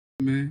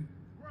man.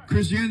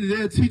 Christianity,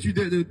 they'll teach you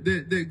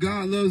that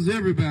God loves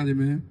everybody,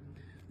 man.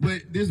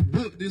 But this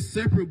book, this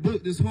separate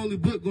book, this holy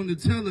book going to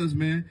tell us,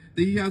 man,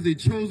 that he has a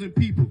chosen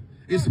people,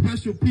 a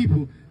special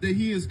people that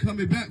he is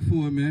coming back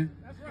for, man.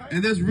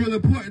 And that's real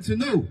important to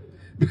know.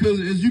 Because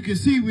as you can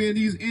see, we're in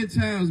these end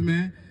times,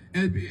 man.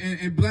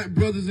 And black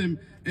brothers and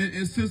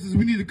sisters,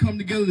 we need to come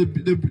together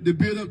to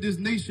build up this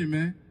nation,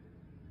 man.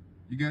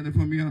 You got that for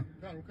me, huh?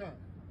 Let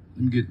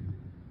me get it.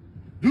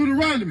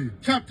 Deuteronomy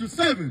chapter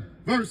 7,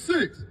 verse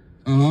 6.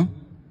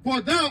 For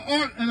thou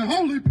art an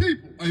holy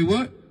people. A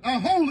what? A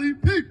holy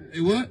people. A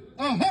what?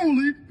 A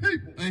holy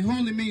people. A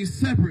holy means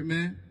separate,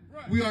 man.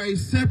 Right. We are a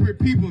separate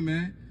people,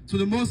 man. So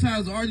the Most High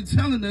is already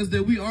telling us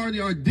that we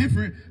already are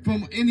different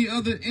from any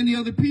other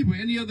people,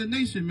 any other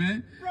nation,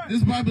 man. Right.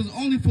 This Bible is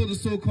only for the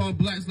so-called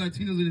blacks,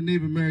 Latinos, and the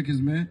Native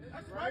Americans, man.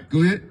 That's right.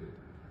 Go ahead.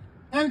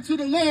 Unto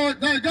the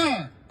Lord thy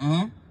God.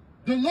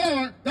 The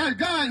Lord thy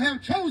God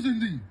have chosen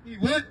thee. He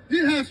what? He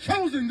has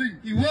chosen thee.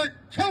 He what?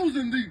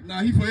 Chosen thee.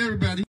 Nah, he for everybody.